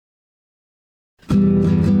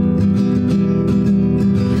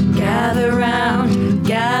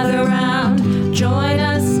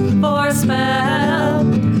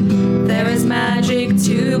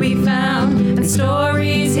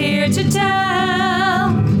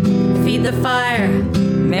feed the fire,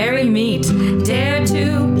 merry meet, dare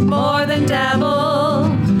to more than dabble.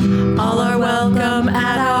 All are welcome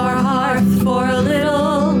at our hearth for a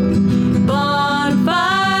little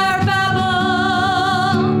bonfire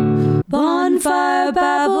babble. Bonfire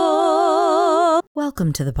babble.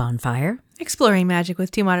 Welcome to the bonfire. Exploring magic with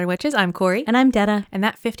two modern witches. I'm Corey. And I'm Detta. And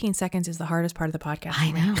that 15 seconds is the hardest part of the podcast. I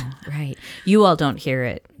know, right. You all don't hear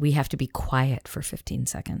it. We have to be quiet for 15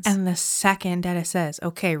 seconds. And the second Detta says,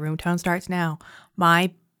 okay, room tone starts now,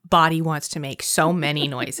 my body wants to make so many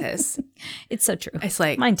noises. It's so true. It's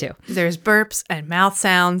like, mine too. There's burps and mouth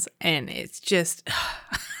sounds, and it's just,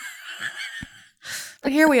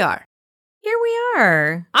 but here we are. Here we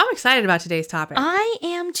are. I'm excited about today's topic. I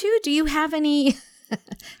am too. Do you have any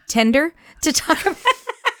Tinder to talk about?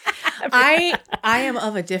 I am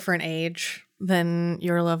of a different age than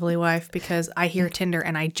your lovely wife because I hear Tinder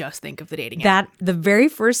and I just think of the dating app. The very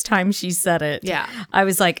first time she said it, yeah, I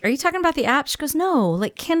was like, "Are you talking about the app?" She goes, "No,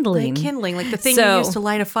 like kindling, like the thing you use to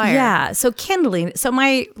light a fire." Yeah, so kindling. So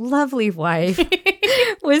my lovely wife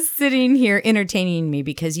was sitting here entertaining me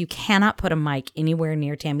because you cannot put a mic anywhere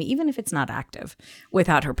near Tammy, even if it's not active,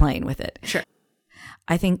 without her playing with it. Sure.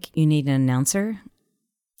 I think you need an announcer.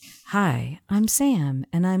 Hi, I'm Sam,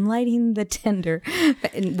 and I'm lighting the tinder.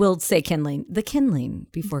 And we'll say kindling. The kindling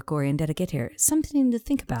before Corey and Detta get here. Something to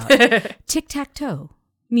think about. Tic-tac-toe.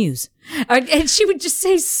 Muse. And she would just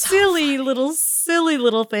say silly little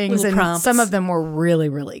things. Little and prompts. Some of them were really,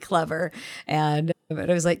 really clever. And I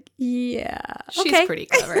was like, yeah. She's pretty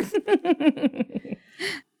clever.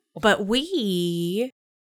 But we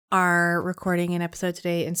are recording an episode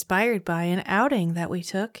today inspired by an outing that we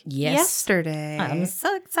took yesterday. I'm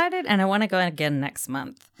so excited. And I want to go again next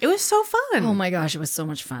month. It was so fun. Oh my gosh, it was so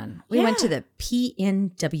much fun. We went to the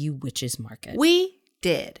PNW Witches Market. We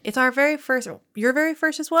did. It's our very first. Your very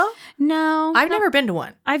first as well? No. I've never been to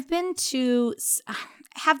one. I've been to,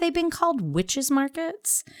 have they been called witches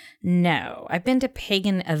markets? No. I've been to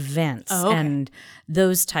pagan events and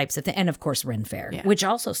those types of things. And of course, Ren Fair, which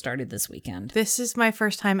also started this weekend. This is my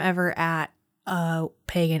first time ever at a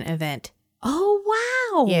pagan event. Oh,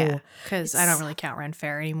 wow. Yeah, because I don't really count Ren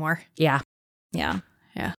Fair anymore. Yeah.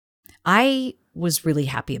 I was really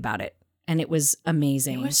happy about it. And it was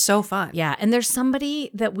amazing. It was so fun. Yeah. And there's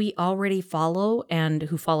somebody that we already follow and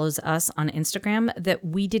who follows us on Instagram that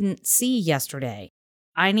we didn't see yesterday.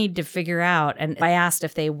 I need to figure out. And I asked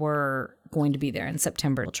if they were going to be there in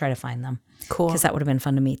September. We'll try to find them. Cool. Because that would have been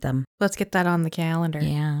fun to meet them. Let's get that on the calendar.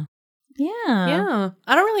 Yeah. Yeah.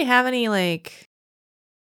 I don't really have any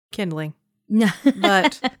kindling. No.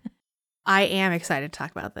 But I am excited to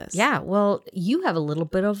talk about this. Yeah. Well, you have a little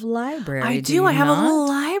bit of library. I do. I have a little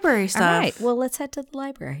library stuff. All right. Well, let's head to the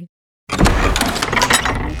library. I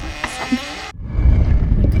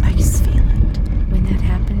just feel it when that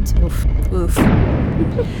happens. Oof. Oof.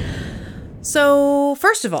 So,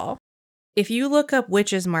 first of all, if you look up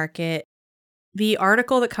Witches Market, the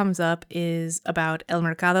article that comes up is about El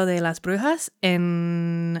Mercado de las Brujas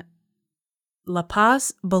in La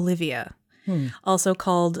Paz, Bolivia, also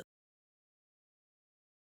called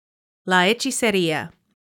La Hechicería,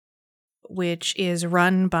 which is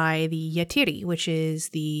run by the Yatiri, which is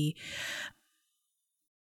the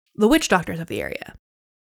witch doctors of the area.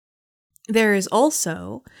 There is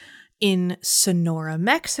also, in Sonora,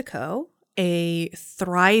 Mexico, a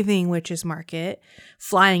thriving witches market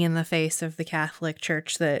flying in the face of the Catholic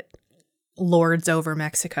Church that lords over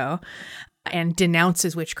Mexico and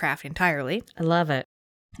denounces witchcraft entirely. I love it.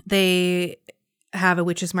 They have a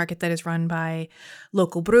witches market that is run by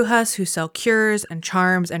local brujas who sell cures and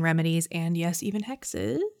charms and remedies and, yes, even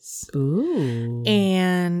hexes. Ooh.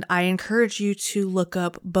 And I encourage you to look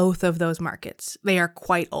up both of those markets. They are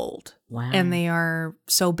quite old. Wow. And they are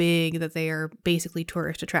so big that they are basically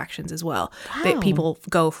tourist attractions as well. Wow. That people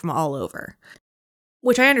go from all over.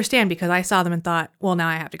 Which I understand because I saw them and thought, well, now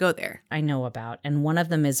I have to go there. I know about. And one of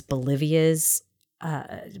them is Bolivia's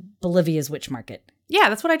witch market. Yeah,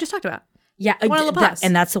 that's what I just talked about. Yeah, one in La Paz.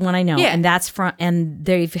 and that's the one I know. Yeah. And that's from, and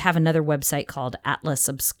they have another website called Atlas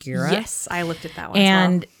Obscura. Yes, I looked at that one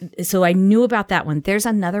and as well. So I knew about that one. There's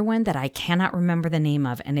another one that I cannot remember the name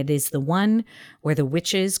of, and it is the one where the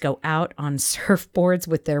witches go out on surfboards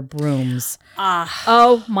with their brooms.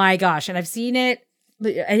 Oh my gosh. And I've seen it.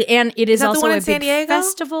 And it is that also the one a in big San Diego?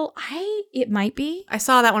 festival. It might be. I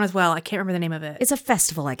saw that one as well. I can't remember the name of it. It's a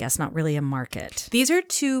festival, I guess, not really a market. These are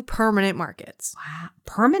two permanent markets. Wow.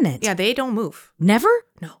 Permanent? Yeah, they don't move. Never?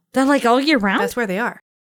 No. They're like all year round? That's where they are.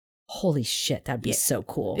 Holy shit, that'd be so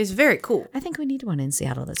cool. It's very cool. I think we need one in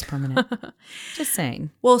Seattle that's permanent. Just saying.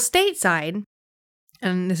 Well, stateside,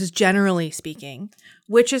 and this is generally speaking,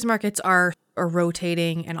 witches markets are a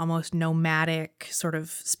rotating and almost nomadic sort of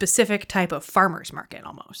specific type of farmer's market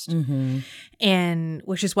almost. Mm-hmm. And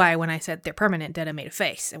which is why when I said they're permanent, Detta made a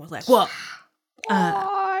face and was like, whoa.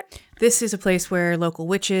 This is a place where local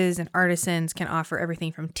witches and artisans can offer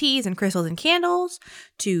everything from teas and crystals and candles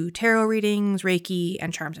to tarot readings, Reiki,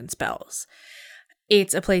 and charms and spells.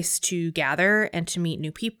 It's a place to gather and to meet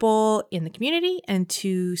new people in the community and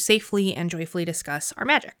to safely and joyfully discuss our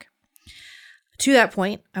magic. To that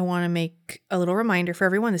point, I want to make a little reminder for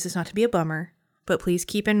everyone. This is not to be a bummer, but please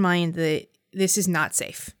keep in mind that this is not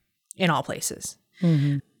safe in all places.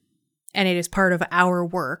 Mm-hmm. And it is part of our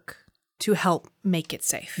work to help make it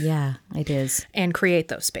safe. Yeah, it is. And create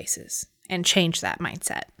those spaces and change that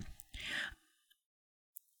mindset.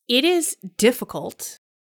 It is difficult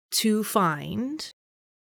to find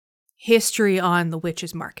history on the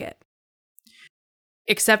witches' market,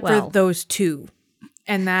 except for those two.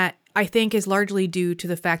 And that, I think, is largely due to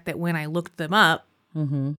the fact that when I looked them up,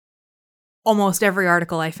 almost every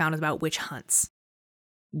article I found was about witch hunts.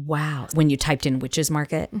 Wow. When you typed in witches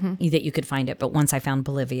market, that you could find it. But once I found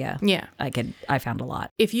Bolivia, I found a lot.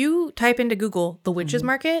 If you type into Google the witches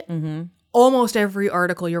market, almost every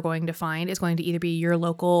article you're going to find is going to either be your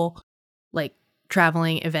local, like,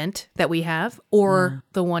 traveling event that we have or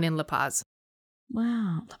the one in La Paz.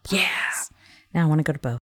 Wow. La Paz. Yeah. Now I want to go to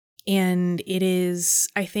both. And it is,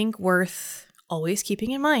 I think, worth always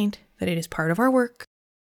keeping in mind that it is part of our work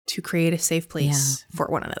to create a safe place for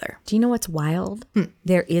one another. Do you know what's wild?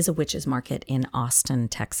 There is a witches market in Austin,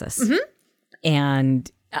 Texas.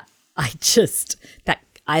 And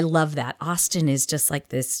I love that. Austin is just like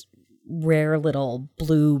this rare little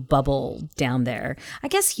blue bubble down there. I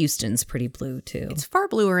guess Houston's pretty blue too. It's far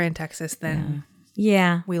bluer in Texas than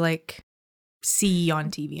we like see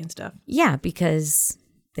on TV and stuff. Yeah, because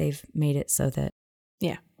they've made it so that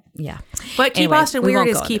But keep Austin weird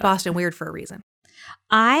is keep Austin weird for a reason.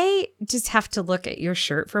 I just have to look at your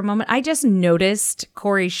shirt for a moment. I just noticed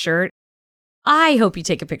Corey's shirt. I hope you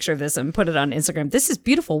take a picture of this and put it on Instagram. This is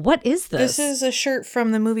beautiful. What is this? This is a shirt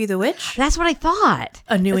from the movie The Witch. That's what I thought.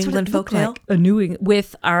 A New England folktale. Like.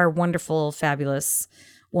 With our wonderful, fabulous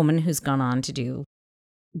woman who's gone on to do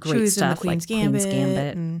great stuff in the like Queen's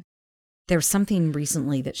Gambit. And there was something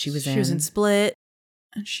recently that she was in. She was in Split.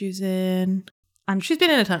 And she's in... she's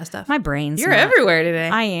been in a ton of stuff. My brain's You're everywhere today.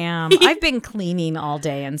 I am. I've been cleaning all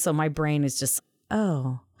day, and so my brain is just,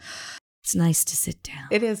 it's nice to sit down.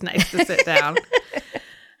 It is nice to sit down.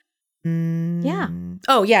 Yeah.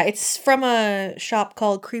 Oh, yeah. It's from a shop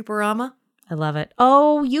called Creeperama. I love it.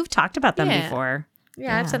 Oh, you've talked about them before.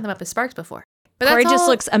 Yeah, I've set them up as Sparks before. But Corey just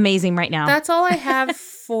looks amazing right now. That's all I have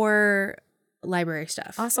for library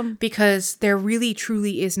stuff. Awesome. Because there really,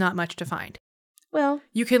 truly is not much to find. Well,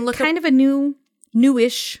 you can look kind of a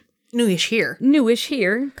newish here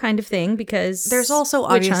kind of thing, because there's also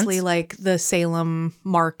obviously like the Salem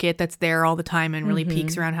market that's there all the time and really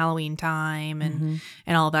peaks around Halloween time and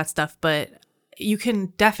all of that stuff. But you can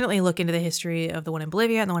definitely look into the history of the one in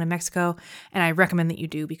Bolivia and the one in Mexico, and I recommend that you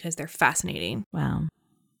do because they're fascinating. Wow.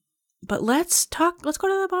 But let's go to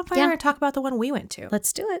the bonfire and talk about the one we went to.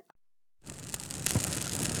 Let's do it.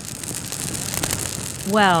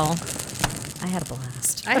 Well, I had a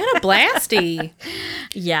blast. I had a blasty.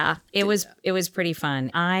 Yeah, it was pretty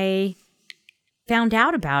fun. I found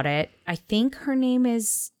out about it. I think her name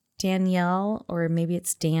is Danielle, or maybe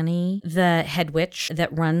it's Danny, the head witch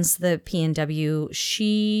that runs the PNW.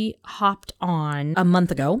 She hopped on a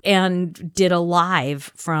month ago and did a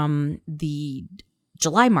live from the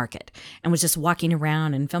July market and was just walking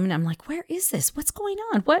around and filming. I'm like, where is this? What's going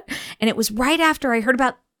on? What? And it was right after I heard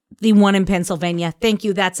about the one in Pennsylvania. Thank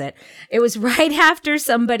you. That's it. It was right after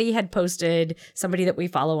somebody that we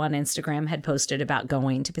follow on Instagram had posted about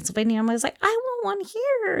going to Pennsylvania. I was like, I want one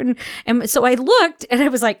here. And so I looked and I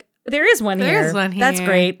was like, there is one here. There is one here. That's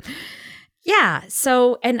great. Yeah.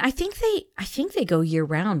 So, and I think they go year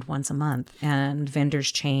round once a month, and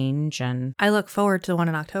vendors change. And I look forward to the one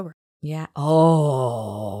in October. Yeah.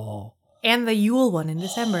 Oh. And the Yule one in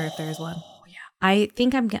December if there's one. Oh, yeah. I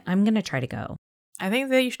think I'm going to try to go. I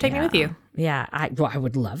think that you should take me with you. Yeah, I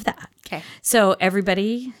would love that. Okay. So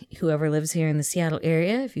everybody, whoever lives here in the Seattle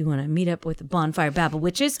area, if you want to meet up with the Bonfire Babble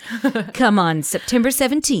Witches, come on September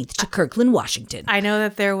 17th to Kirkland, Washington. I know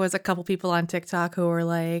that there was a couple people on TikTok who were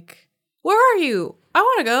like, where are you? I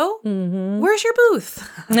want to go. Mm-hmm. Where's your booth?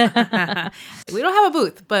 We don't have a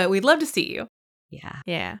booth, but we'd love to see you. Yeah.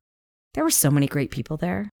 Yeah. There were so many great people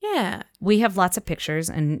there. Yeah. We have lots of pictures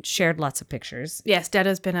and shared lots of pictures. Yes,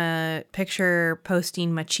 Detta's been a picture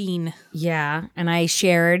posting machine. Yeah, and I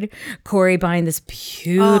shared Corey buying this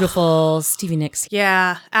beautiful Stevie Nicks.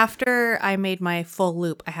 Yeah, after I made my full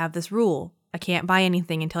loop, I have this rule I can't buy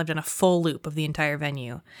anything until I've done a full loop of the entire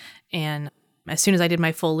venue. And as soon as I did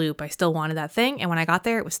my full loop, I still wanted that thing. And when I got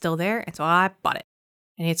there, it was still there. And so I bought it.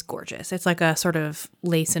 And it's gorgeous. It's like a sort of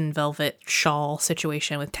lace and velvet shawl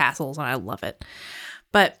situation with tassels, and I love it.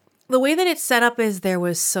 But the way that it's set up is there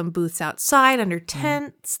was some booths outside under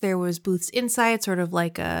tents. There was booths inside, sort of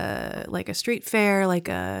like a street fair, like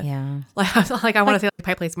I want to say like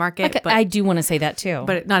Pike Place Market. Like, but I do want to say that too.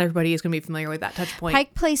 But not everybody is going to be familiar with that touch point.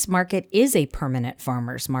 Pike Place Market is a permanent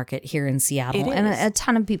farmers market here in Seattle. It And is. a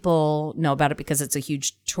ton of people know about it because it's a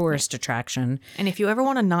huge tourist attraction. And if you ever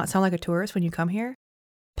want to not sound like a tourist when you come here,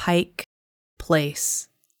 Pike Place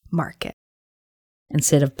Market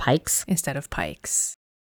Instead of Pikes. instead of Pikes.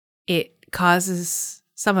 It causes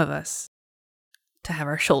some of us to have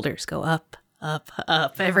our shoulders go up, up,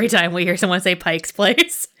 up every time we hear someone say Pike's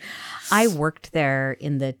Place. I worked there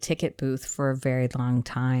in the ticket booth for a very long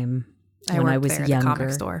time when I worked was there younger. at the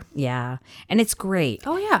comic store. Yeah. And it's great.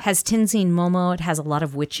 Oh, yeah. It has Tinsley and Momo. It has a lot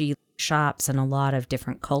of witchy shops and a lot of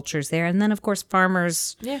different cultures there. And then, of course,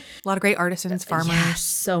 farmers. Yeah. A lot of great artisans, farmers. Yeah,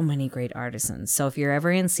 so many great artisans. So if you're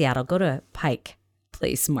ever in Seattle, go to Pike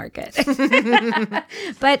Place Market.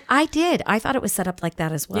 But I did. I thought it was set up like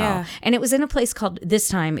that as well. Yeah. And it was in a place called, this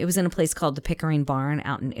time, it was in a place called the Pickering Barn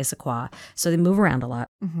out in Issaquah. So they move around a lot.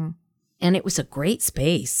 Mm-hmm. And it was a great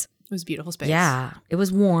space. It was a beautiful space. Yeah. It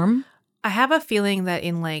was warm. I have a feeling that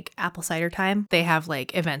in like apple cider time, they have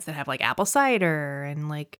like events that have like apple cider and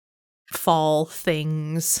like fall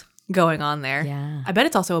things going on there. Yeah. I bet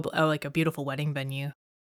it's also like a beautiful wedding venue.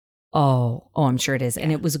 Oh, I'm sure it is.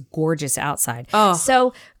 And it was gorgeous outside. Oh.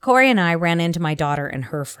 So Corey and I ran into my daughter and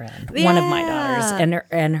her friend, one of my daughters Yeah.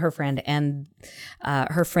 and her friend. And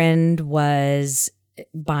her friend was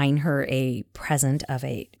buying her a present of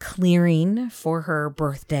a clearing for her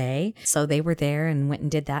birthday. So they were there and went and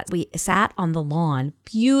did that. We sat on the lawn,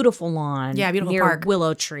 beautiful lawn. Yeah, beautiful near park.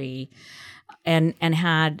 Willow Tree, and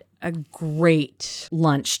had a great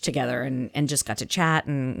lunch together and just got to chat,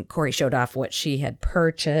 and Corey showed off what she had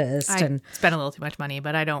purchased. I and spent a little too much money,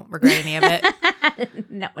 but I don't regret any of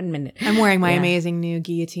it. not 1 minute. I'm wearing my Yeah. amazing new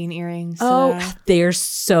guillotine earrings. Oh, they're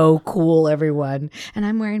so cool, everyone. And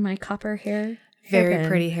I'm wearing my copper hair. very hairpin.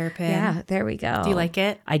 pretty hairpin. Yeah, there we go. Do you like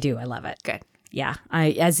it? I do. I love it. Good. Yeah.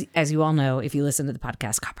 As you all know, if you listen to the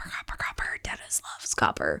podcast, copper. Dennis loves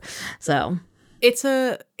copper. So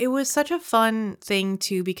It was such a fun thing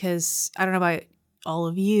too, because I don't know about all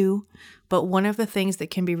of you, but one of the things that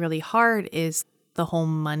can be really hard is the whole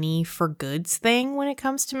money for goods thing when it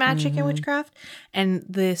comes to magic and witchcraft. And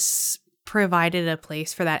this provided a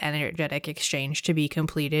place for that energetic exchange to be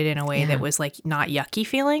completed in a way that was like not yucky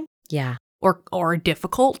feeling yeah. or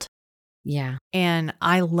difficult. Yeah. And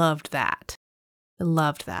I loved that. I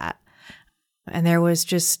loved that. And there was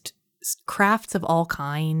just crafts of all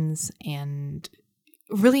kinds and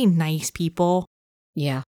really nice people.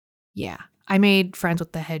 Yeah. Yeah. I made friends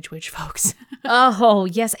with the Hedge Witch folks. Oh,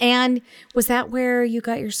 yes. And was that where you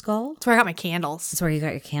got your skull? That's where I got my candles. That's where you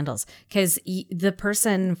got your candles. Because the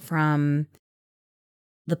person from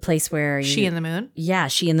the place where She and the Moon. Yeah,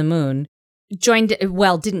 She and the Moon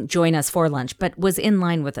didn't join us for lunch, but was in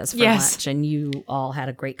line with us for Yes. lunch. And you all had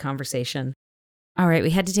a great conversation. All right, we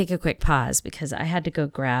had to take a quick pause because I had to go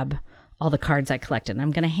grab all the cards I collected.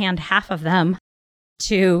 I'm going to hand half of them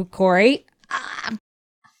to Corey.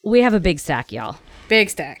 We have a big stack, y'all. Big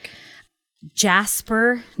stack.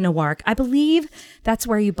 Jasper Newark. I believe that's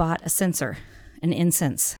where you bought a censer, an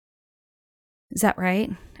incense. Is that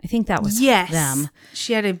right? I think that was them.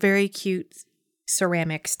 She had a very cute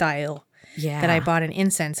ceramic style Yeah. that I bought an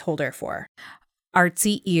incense holder for.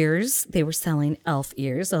 Artsy ears. They were selling elf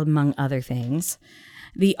ears, among other things.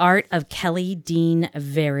 The art of Kelly Dean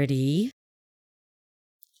Verity,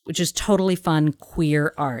 which is totally fun,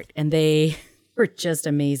 queer art. And they were just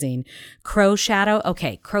amazing. Crow Shadow.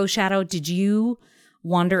 Okay, Crow Shadow. Did you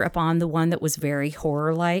wander upon the one that was very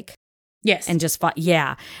horror-like? Yes. And just fought?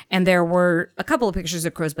 Yeah. And there were a couple of pictures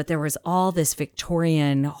of crows, but there was all this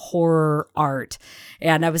Victorian horror art.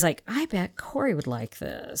 And I was like, I bet Corey would like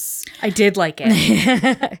this. I did like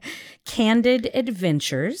it. Candid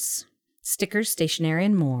Adventures, stickers, stationery,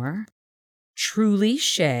 and more. Truly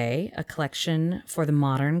Shay, a collection for the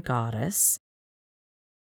modern goddess.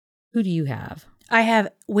 Who do you have? I have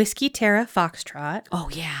Whiskey Terra Foxtrot. Oh,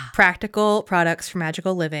 yeah. Practical products for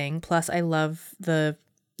magical living. Plus, I love the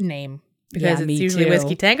name because Yeah, it's me usually too.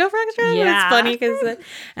 Whiskey Tango Foxtrot. Yeah. It's funny because,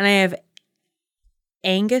 and I have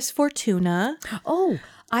Angus Fortuna. Oh,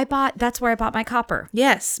 that's where I bought my copper.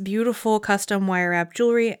 Yes, beautiful custom wire wrap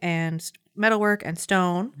jewelry and metalwork and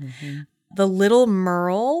stone. Mm-hmm. The Little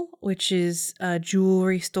Merle, which is a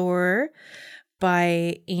jewelry store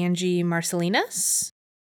by Angie Marcellinas.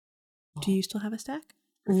 Do you still have a stack?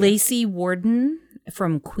 Lacey Warden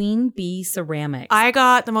from Queen Bee Ceramics. I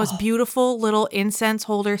got the most beautiful little incense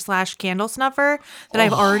holder / candle snuffer that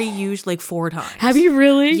I've already used like 4 times. Have you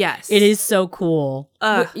really? Yes. It is so cool.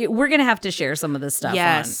 We're going to have to share some of this stuff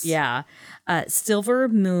Yes. on. Yeah. Silver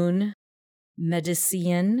Moon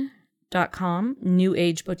Medicine.com, New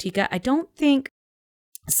Age Botica. I don't think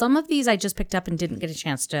some of these I just picked up and didn't get a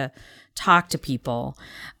chance to talk to people.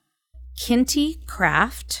 Kinty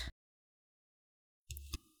Craft.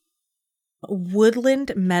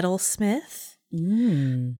 Woodland Metalsmith.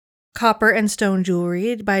 Copper and Stone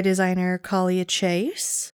Jewelry by designer Kalia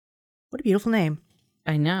Chase. What a beautiful name.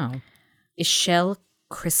 I know. Ishelle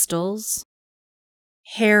Crystals.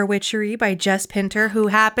 Hair Witchery by Jess Pinter, who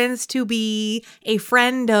happens to be a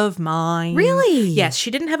friend of mine. Really? Yes,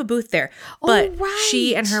 she didn't have a booth there, but right.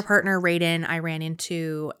 she and her partner Raiden I ran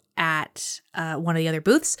into at one of the other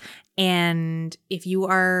booths. And if you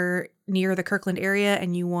are near the Kirkland area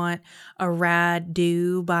and you want a rad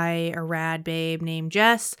do by a rad babe named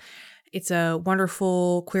Jess, it's a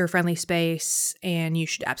wonderful queer-friendly space, and you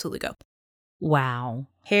should absolutely go. Wow.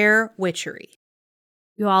 Hair Witchery.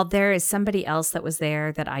 You all, there is somebody else that was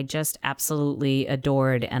there that I just absolutely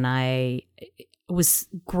adored, and it was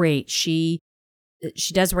great. She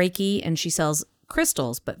does Reiki and she sells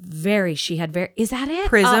crystals, but is that it?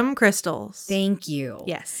 Prism crystals. Thank you.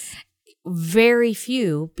 Yes. Very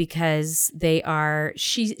few, because they are,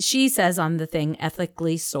 she says on the thing,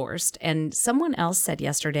 ethically sourced. And someone else said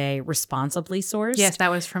yesterday, responsibly sourced. Yes,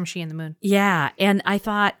 that was from She and the Moon. Yeah. And I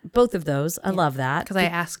thought both of those, I love that. Because I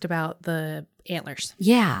asked about the antlers.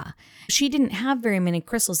 Yeah. She didn't have very many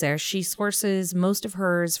crystals there. She sources most of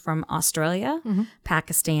hers from Australia,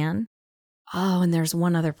 Pakistan. Oh, and there's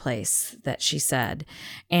one other place that she said.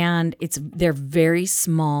 And they're very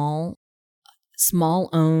small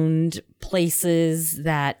owned places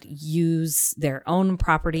that use their own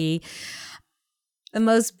property. The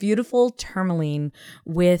most beautiful tourmaline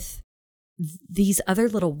with these other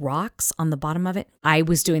little rocks on the bottom of it. I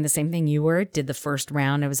was doing the same thing you were, did the first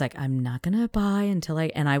round. I was like, I'm not going to buy until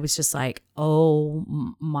and I was just like, oh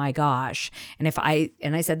my gosh. And I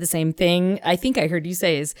said the same thing I think I heard you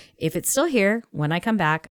say is, if it's still here when I come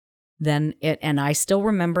back, then and I still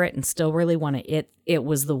remember it and still really want it. It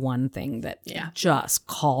was the one thing that just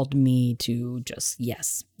called me to just,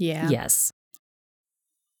 yes. Yeah. Yes.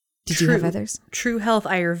 Did you have others? True Health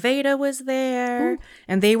Ayurveda was there. Ooh.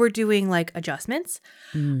 And they were doing like adjustments.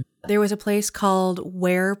 There was a place called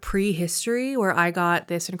Wear Prehistory where I got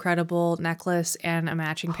this incredible necklace and a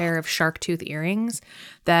matching pair of shark tooth earrings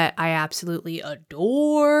that I absolutely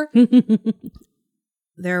adore.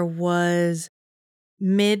 There was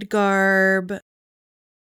Midgarb,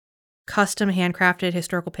 custom handcrafted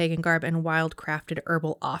historical pagan garb, and wild crafted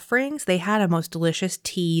herbal offerings. They had a most delicious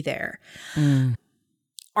tea there.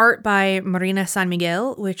 Art by Marina San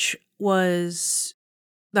Miguel, which was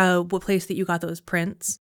the place that you got those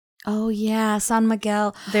prints. Oh, yeah, San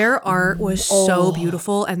Miguel. Their art was so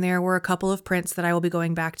beautiful, and there were a couple of prints that I will be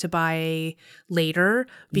going back to buy later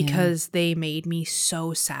because they made me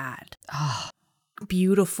so sad.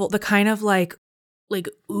 Beautiful. The kind of like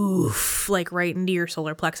oof, like right into your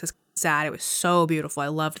solar plexus sad. It was so beautiful. I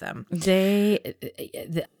loved them. And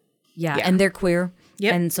they're queer.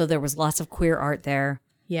 Yep. And so there was lots of queer art there.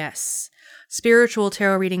 Yes. Spiritual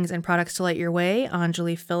tarot readings and products to light your way.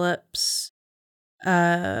 Anjali Phillips.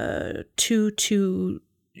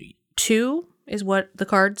 222 is what the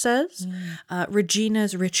card says.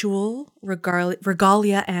 Regina's Ritual,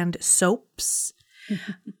 Regalia and Soaps.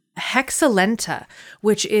 Hexalenta,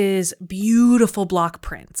 which is beautiful block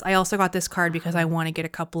prints. I also got this card because I want to get a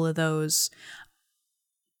couple of those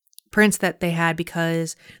prints that they had,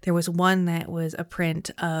 because there was one that was a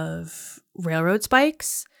print of railroad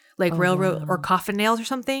spikes, like railroad or coffin nails or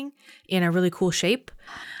something, in a really cool shape.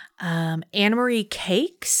 Anne-Marie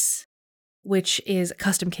Cakes, which is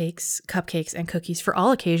custom cakes, cupcakes, and cookies for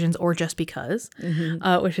all occasions or just because,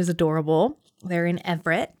 which is adorable. They're in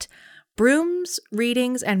Everett. Brooms,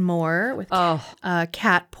 readings, and more with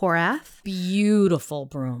Kat Porath. Beautiful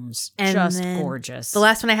brooms. And just gorgeous. The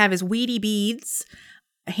last one I have is Weedy Beads,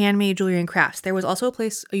 handmade jewelry and crafts. There was also a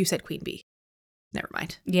place, you said Queen Bee. Never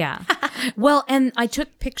mind. Yeah. Well, and I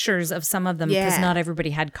took pictures of some of them because not everybody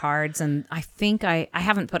had cards. And I think I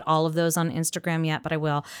haven't put all of those on Instagram yet, but I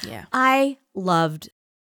will. Yeah. I loved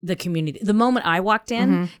the community. The moment I walked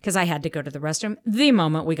in, because I had to go to the restroom, the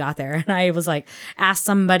moment we got there, and I was like, asked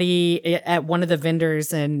somebody at one of the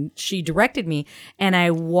vendors, and she directed me, and I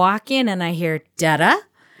walk in and I hear Dada,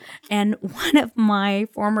 and one of my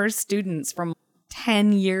former students from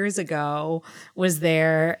 10 years ago was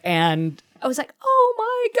there, and I was like, oh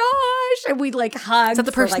my gosh. And we like hugged. Is that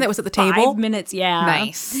the person that was at the table? 5 minutes. Yeah.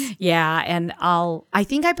 Nice. Yeah. And I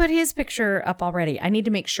think I put his picture up already. I need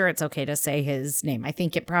to make sure it's okay to say his name. I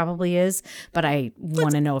think it probably is, but I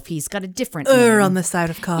want to know if he's got a different name. On the side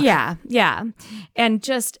of coffee. Yeah. Yeah. And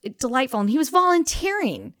just delightful. And he was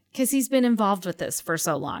volunteering because he's been involved with this for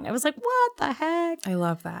so long. I was like, what the heck? I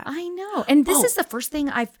love that. I know. And this is the first thing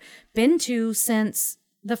I've been to since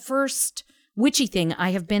the first witchy thing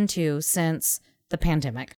I have been to since the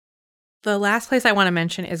pandemic. The last place I want to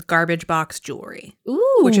mention is Garbage Box Jewelry,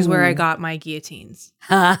 Ooh. which is where I got my guillotines.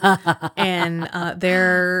 And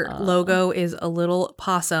their logo is a little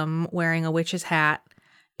possum wearing a witch's hat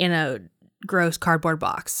in a gross cardboard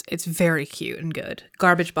box. It's very cute and good.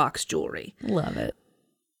 Garbage Box Jewelry. Love it.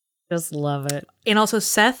 Just love it. And also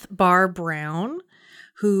Seth Barr Brown,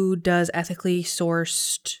 who does ethically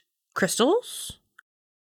sourced crystals,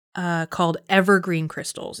 called Evergreen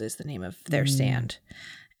Crystals is the name of their stand.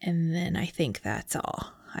 And then I think that's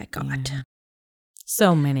all I got. Yeah.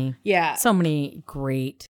 So many. Yeah. So many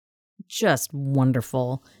great, just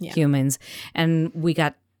wonderful humans. And we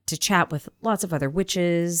got to chat with lots of other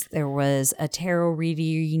witches. There was a tarot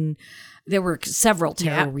reading. There were several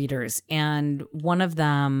tarot readers. And one of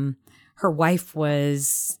them, her wife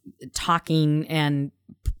was talking and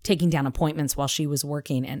taking down appointments while she was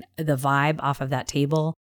working. And the vibe off of that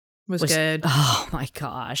table was good. Oh my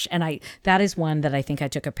gosh. And that is one that I think I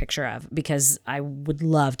took a picture of because I would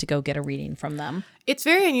love to go get a reading from them. It's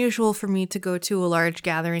very unusual for me to go to a large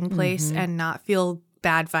gathering place and not feel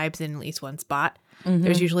bad vibes in at least one spot.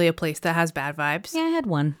 There's usually a place that has bad vibes. Yeah, I had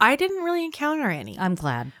one. I didn't really encounter any. I'm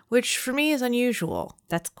glad. Which for me is unusual.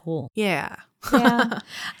 That's cool. Yeah. Yeah.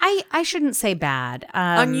 I shouldn't say bad.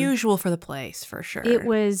 Unusual for the place, for sure. It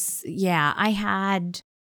was, I had,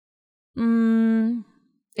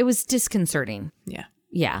 it was disconcerting. Yeah.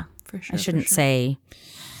 Yeah. For sure. I shouldn't say,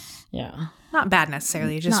 not bad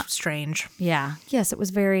necessarily, just strange. Yeah. Yes, it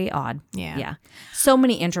was very odd. Yeah. Yeah. So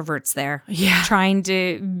many introverts there. Yeah. Trying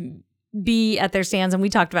to be at their stands. And we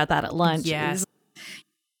talked about that at lunch. Yes.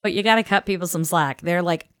 But you got to cut people some slack. They're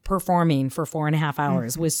like performing for 4.5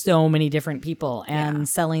 hours with so many different people and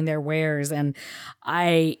selling their wares. And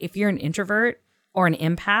if you're an introvert or an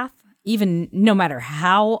empath, even no matter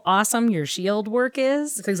how awesome your shield work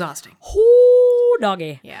is, It's exhausting. whoo,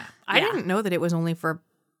 doggy. Yeah. I didn't know that it was only for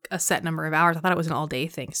a set number of hours. I thought it was an all-day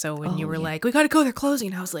thing. So when you were like, we got to go, they're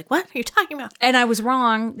closing, I was like, what are you talking about? And I was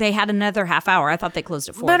wrong. They had another half hour. I thought they closed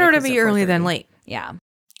at 4. Better They to closed be at early 4:30. than late. Yeah.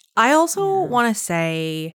 I also want to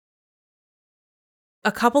say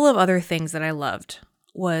a couple of other things that I loved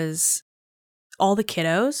was all the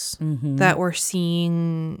kiddos that were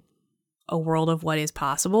seeing a world of what is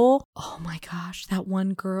possible. Oh my gosh, that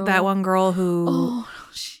one girl. That one girl who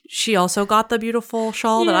she also got the beautiful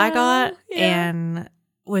shawl that I got and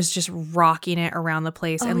was just rocking it around the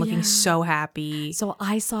place and looking so happy. So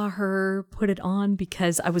I saw her put it on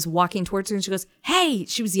because I was walking towards her and she goes, hey,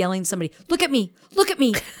 she was yelling to somebody, look at me, look at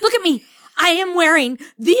me, look at me. I am wearing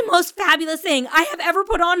the most fabulous thing I have ever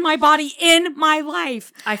put on my body in my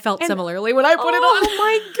life. I felt similarly when I put it on. Oh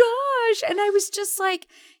my gosh. And I was just like,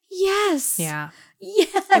 yes. Yeah.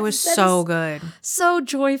 Yes. It was so good. So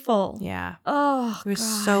joyful. Yeah. Oh, it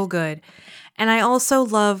was so good. And I also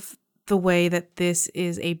love the way that this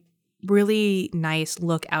is a really nice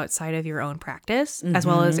look outside of your own practice, as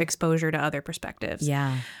well as exposure to other perspectives.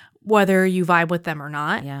 Yeah. Whether you vibe with them or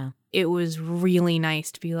not. Yeah. It was really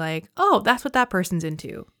nice to be like, oh, that's what that person's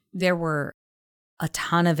into. There were a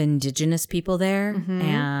ton of indigenous people there.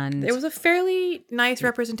 And it was a fairly nice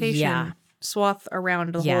representation swath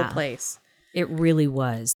around the whole place. It really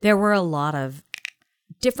was. There were a lot of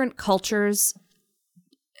different cultures,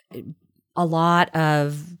 a lot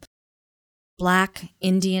of Black,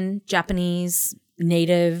 Indian, Japanese,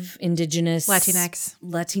 Native, Indigenous.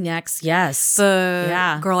 Latinx, yes.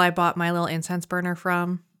 The girl I bought my little incense burner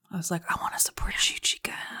from, I was like, I want to support you,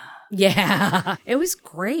 chica. Yeah. It was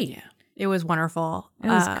great. Yeah. It was wonderful. It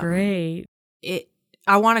was great.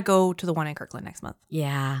 I want to go to the one in Kirkland next month.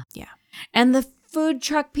 Yeah. Yeah. And the food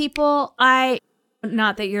truck people,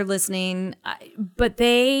 not that you're listening, but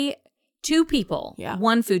 2 people,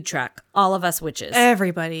 one food truck, all of us witches.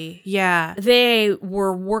 Everybody, yeah. They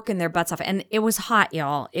were working their butts off, and it was hot,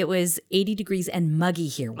 y'all. It was 80 degrees and muggy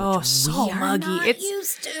here. Which so we are muggy. Not it's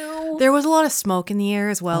used to. There was a lot of smoke in the air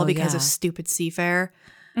as well because of stupid Seafair.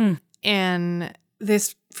 And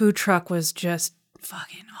this food truck was just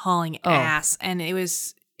fucking hauling ass, and it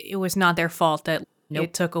was not their fault that Nope.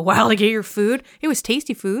 It took a while to get your food. It was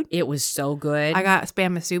tasty food. It was so good. I got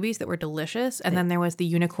Spam Masubis that were delicious. And then there was the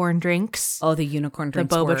unicorn drinks. Oh, the unicorn the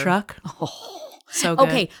drinks boba were- truck. Oh. So good.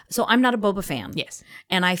 Okay, so I'm not a boba fan. Yes.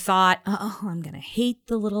 And I thought, oh, I'm going to hate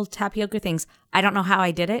the little tapioca things. I don't know how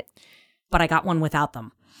I did it, but I got one without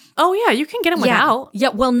them. Oh, yeah. You can get them without. Yeah,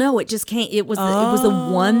 well, no, it just can't. It was the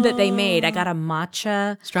one that they made. I got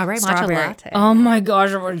a Strawberry matcha latte. Oh my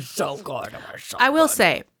gosh, it was so good. It was so I will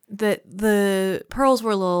say that the pearls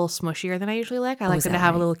were a little smushier than I usually like. I like is them to that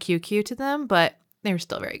have a right? little QQ to them, but they were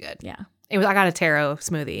still very good. Yeah. I got a taro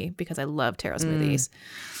smoothie because I love taro smoothies.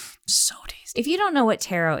 So tasty. If you don't know what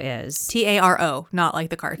taro is, Taro, not like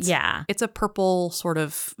the carts. yeah. It's a purple sort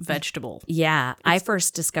of vegetable. Yeah, I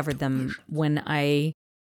first discovered them when I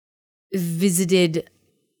visited,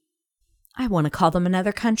 I want to call them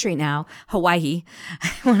another country now, Hawaii,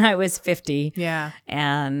 when I was 50. Yeah.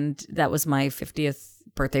 And that was my 50th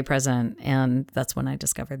birthday present. And that's when I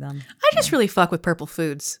discovered them. I just really fuck with purple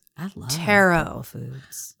foods. I love Taro. purple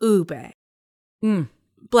foods. Ube. Mm.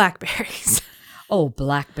 Blackberries. Oh,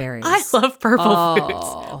 blackberries. I love purple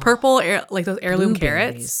Oh. foods. Purple, like those heirloom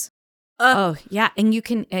carrots. Blueberries. Oh, yeah. And you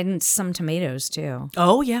can, and some tomatoes too.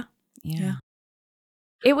 Oh, yeah. Yeah.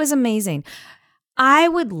 It was amazing. I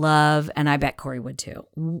would love, and I bet Corey would too,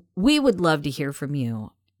 we would love to hear from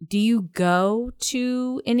you. Do you go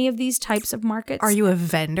to any of these types of markets? Are you a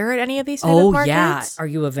vendor at any of these type of markets? yeah. Are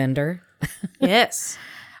you a vendor? Yes.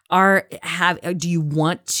 Do you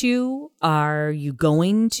want to? Are you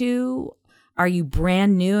going to? Are you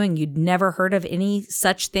brand new and you'd never heard of any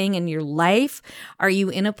such thing in your life? Are you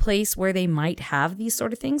in a place where they might have these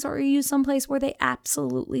sort of things? Or are you someplace where they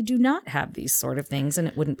absolutely do not have these sort of things and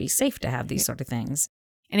it wouldn't be safe to have these sort of things?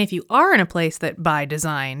 And if you are in a place that by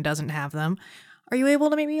design doesn't have them, are you able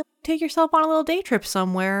to maybe take yourself on a little day trip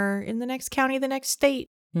somewhere in the next county, the next state,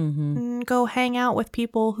 Mm-hmm. and go hang out with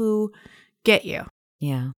people who get you?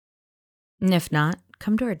 Yeah. And if not,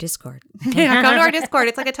 come to our Discord. Yeah, come to our Discord.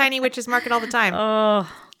 It's like a tiny witch's market all the time.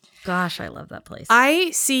 Oh, gosh, I love that place. I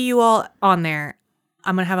see you all on there.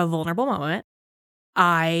 I'm going to have a vulnerable moment.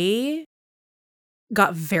 I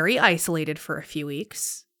got very isolated for a few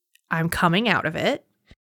weeks. I'm coming out of it.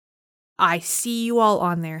 I see you all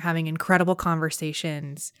on there having incredible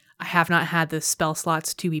conversations. I have not had the spell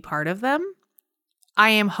slots to be part of them. I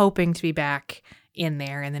am hoping to be back in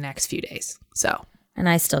there in the next few days. So And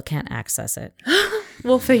I still can't access it.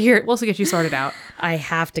 we'll figure it. We'll get you sorted out. I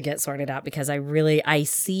have to get sorted out because I get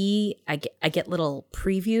little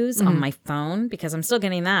previews on my phone because I'm still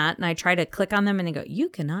getting that. And I try to click on them and they go, you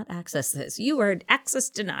cannot access this. You are access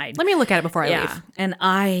denied. Let me look at it before I leave. And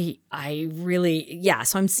I really,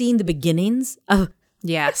 so I'm seeing the beginnings of,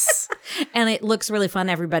 Yes. and it looks really fun,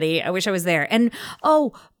 everybody. I wish I was there. And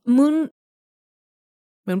Moonbow,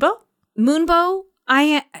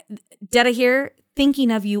 Detta here,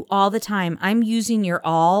 thinking of you all the time. I'm using your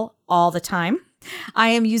all the time. I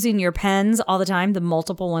am using your pens all the time, the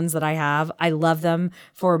multiple ones that I have. I love them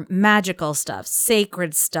for magical stuff,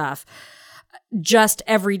 sacred stuff, just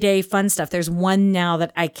everyday fun stuff. There's one now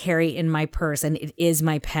that I carry in my purse, and it is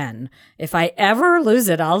my pen. If I ever lose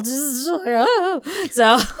it, I'll just...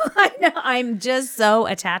 So I know I'm just so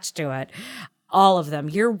attached to it. All of them.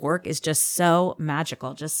 Your work is just so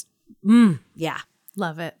magical. Just, yeah.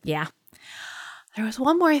 Love it. Yeah. There was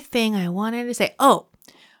one more thing I wanted to say. Oh,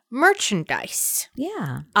 merchandise.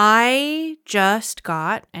 Yeah. I just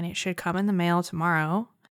got, and it should come in the mail tomorrow,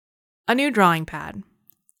 a new drawing pad.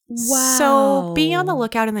 Wow. So be on the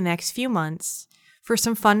lookout in the next few months for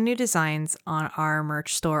some fun new designs on our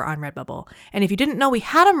merch store on Redbubble. And if you didn't know we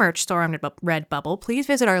had a merch store on Redbubble, please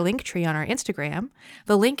visit our link tree on our Instagram.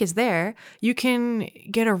 The link is there. You can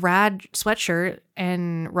get a rad sweatshirt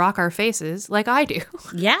and rock our faces like I do.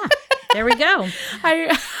 Yeah. There we go.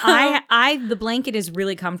 The blanket is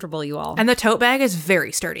really comfortable, you all. And the tote bag is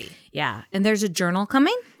very sturdy. Yeah. And there's a journal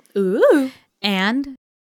coming. Ooh. And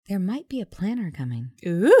there might be a planner coming.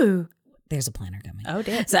 Ooh. There's a planner coming. Oh,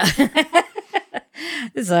 damn.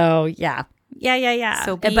 So yeah. Yeah.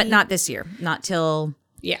 So but not this year. Not till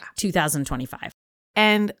 2025.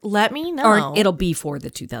 And let me know. Or it'll be for the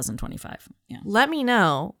 2025. Yeah. Let me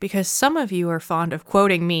know, because some of you are fond of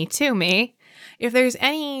quoting me to me, if there's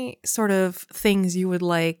any sort of things you would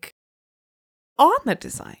like on the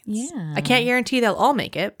designs. Yeah. I can't guarantee they'll all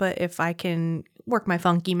make it, but if I can work my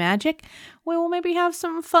funky magic, we will maybe have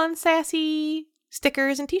some fun, sassy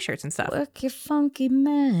stickers and t-shirts and stuff. Work your funky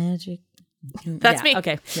magic. That's me.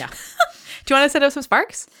 Okay. Yeah. Do you want to set up some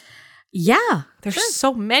sparks? Yeah. There's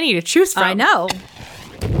so many to choose from. I know.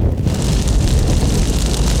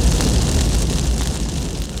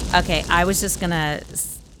 Okay, I was just going to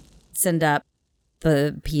send up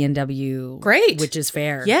the PNW Great. Witches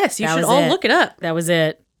Fair. Yes, you That should was all it. look it up. That was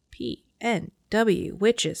it. PNW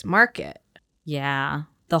Witches Market. Yeah.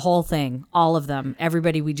 The whole thing. All of them.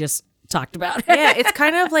 Everybody we just talked about. Yeah, it's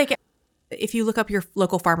kind of like if you look up your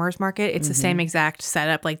local farmers market, it's the same exact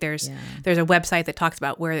setup. Like there's a website that talks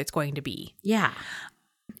about where it's going to be. Yeah.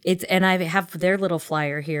 And I have their little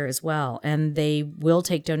flyer here as well, and they will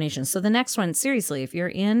take donations. So the next one, seriously, if you're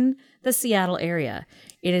in the Seattle area,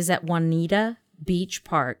 it is at Juanita Beach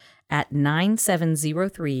Park at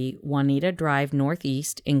 9703 Juanita Drive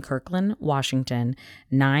Northeast in Kirkland, Washington,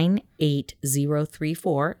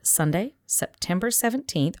 98034, Sunday, September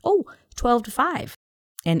 17th. 12 to 5.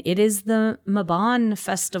 And it is the Mabon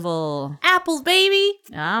Festival. Apples, baby.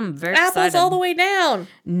 I'm very Apples excited. all the way down.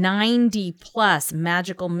 90 plus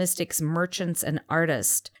magical mystics, merchants, and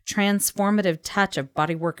artists. Transformative touch of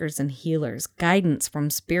body workers and healers. Guidance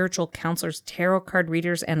from spiritual counselors, tarot card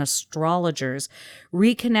readers, and astrologers.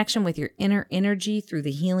 Reconnection with your inner energy through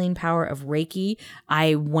the healing power of Reiki.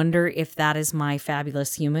 I wonder if that is my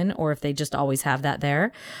fabulous human or if they just always have that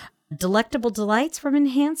there. Delectable delights from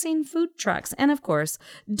enhancing food trucks. And of course,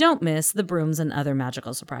 don't miss the brooms and other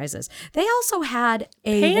magical surprises. They also had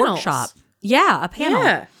a Panels. workshop. Yeah, a panel.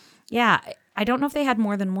 Yeah. Yeah. I don't know if they had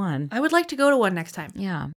more than one. I would like to go to one next time.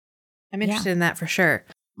 Yeah. I'm interested in that for sure.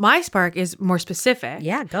 My spark is more specific.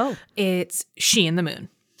 Yeah, go. It's She and the Moon.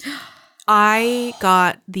 I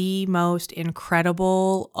got the most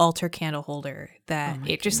incredible altar candle holder that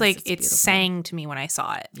it just goodness, it's it beautiful. sang to me when I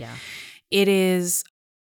saw it. Yeah. It is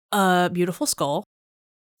a beautiful skull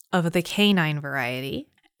of the canine variety,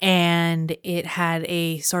 and it had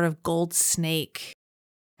a sort of gold snake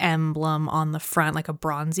emblem on the front, like a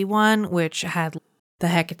bronzy one, which had the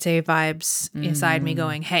Hecate vibes inside me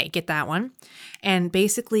going, hey, get that one. And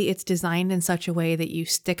basically it's designed in such a way that you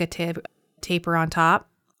stick a taper on top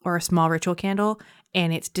or a small ritual candle,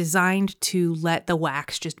 and it's designed to let the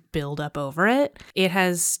wax just build up over it. It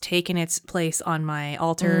has taken its place on my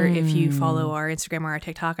altar. If you follow our Instagram or our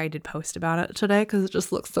TikTok, I did post about it today because it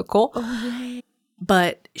just looks so cool.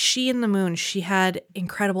 But She and the Moon, she had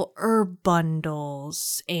incredible herb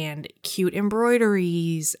bundles and cute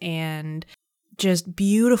embroideries and just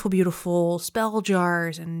beautiful, beautiful spell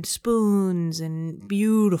jars and spoons and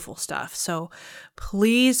beautiful stuff. So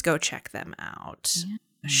please go check them out. Yeah.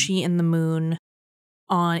 She and the Moon.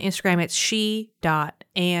 On Instagram, it's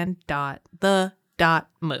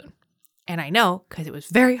she.and.the.moon. And I know because it was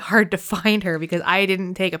very hard to find her because I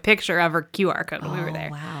didn't take a picture of her QR code when we were there.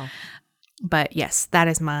 Wow. But yes, that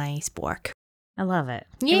is my spork. I love it.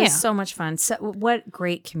 Yeah. It was so much fun. So what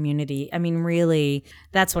great community. I mean, really,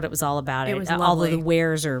 that's what it was all about. It was All lovely. of the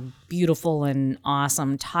wares are beautiful and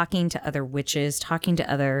awesome. Talking to other witches, talking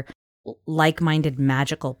to other like-minded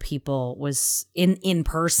magical people was in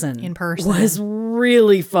person. In person. Was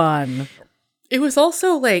really fun. It was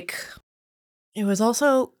also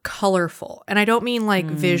colorful. And I don't mean like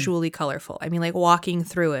visually colorful. I mean like walking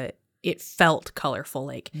through it, it felt colorful.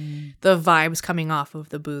 Like the vibes coming off of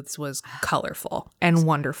the booths was colorful and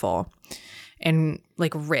wonderful and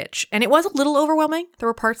like rich. And it was a little overwhelming. There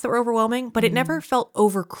were parts that were overwhelming, but it never felt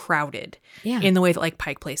overcrowded in the way that like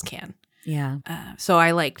Pike Place can. Yeah. So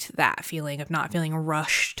I liked that feeling of not feeling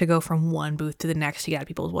rushed to go from one booth to the next to get out of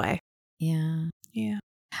people's way. Yeah. Yeah.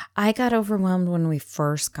 I got overwhelmed when we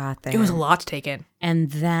first got there. It was a lot to take in.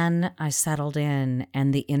 And then I settled in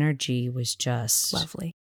and the energy was just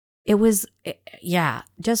Lovely. It was,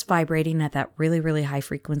 just vibrating at that really, really high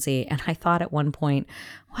frequency. And I thought at one point,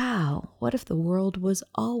 wow, what if the world was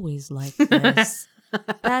always like this?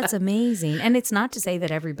 That's amazing. And it's not to say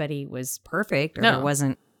that everybody was perfect or there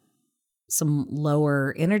wasn't some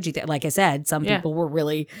lower energy. Like I said, some people were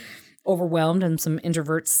really overwhelmed and some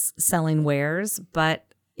introverts selling wares, but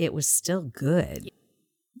it was still good.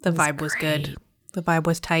 The vibe was good. The vibe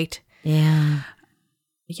was tight. Yeah.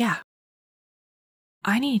 Yeah.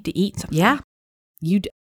 I need to eat something. Yeah.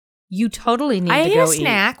 You totally need I to ate go a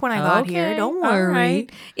snack when I got here. Don't worry. All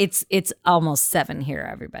right. It's almost 7 here,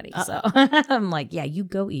 everybody. So I'm like, yeah, you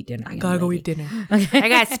go eat dinner. I gotta go eat dinner. Okay. I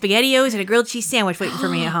got SpaghettiOs and a grilled cheese sandwich waiting for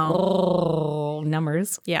me at home. Oh,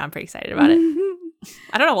 numbers. Yeah, I'm pretty excited about it.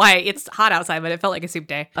 I don't know why. It's hot outside, but it felt like a soup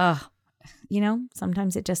day.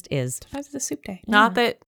 Sometimes it just is. Sometimes it's a soup day. Yeah. Not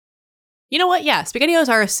that. You know what? Yeah, SpaghettiOs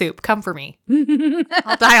are a soup. Come for me.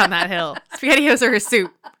 I'll die on that hill. SpaghettiOs are a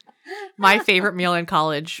soup. My favorite meal in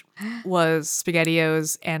college was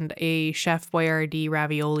SpaghettiOs and a Chef Boyardee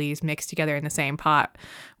raviolis mixed together in the same pot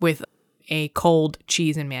with a cold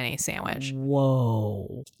cheese and mayonnaise sandwich.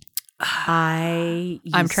 Whoa.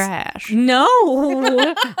 I'm trash. No.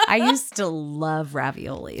 I used to love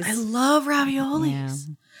raviolis. I love raviolis. Yeah.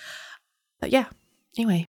 But yeah,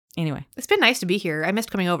 Anyway, it's been nice to be here. I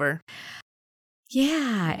missed coming over.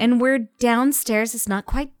 Yeah, and we're downstairs. It's not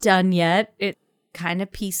quite done yet. It kind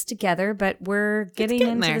of pieced together, but we're getting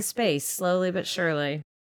into there. the space slowly but surely.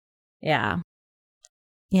 Yeah.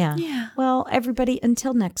 Well, everybody,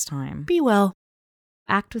 until next time, Be well.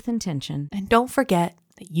 act with intention. And don't forget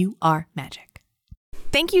that you are magic.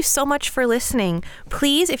 Thank you so much for listening.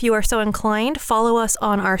 Please, if you are so inclined, follow us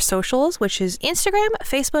on our socials, which is Instagram,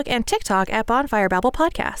 Facebook, and TikTok at Bonfire Babble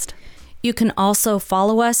Podcast. You can also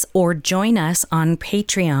follow us or join us on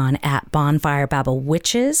Patreon at Bonfire Babble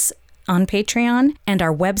Witches on Patreon and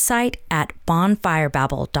our website at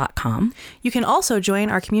bonfirebabble.com. You can also join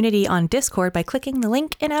our community on Discord by clicking the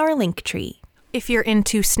link in our link tree. If you're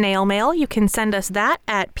into snail mail, you can send us that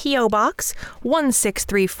at P.O. Box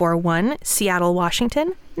 16341, Seattle,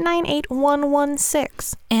 Washington,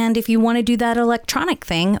 98116. And if you want to do that electronic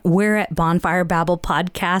thing, we're at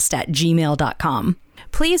bonfirebabble.podcast@gmail.com.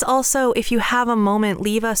 Please also, if you have a moment,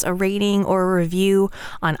 leave us a rating or a review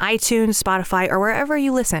on iTunes, Spotify, or wherever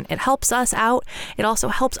you listen. It helps us out. It also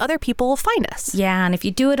helps other people find us. Yeah, and if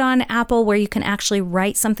you do it on Apple where you can actually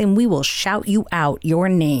write something, we will shout you out your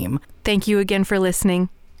name. Thank you again for listening.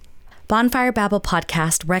 Bonfire Babble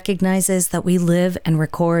Podcast recognizes that we live and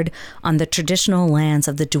record on the traditional lands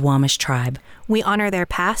of the Duwamish tribe. We honor their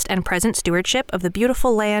past and present stewardship of the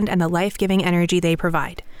beautiful land and the life-giving energy they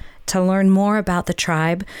provide. To learn more about the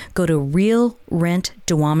tribe, go to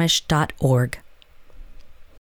realrentduwamish.org.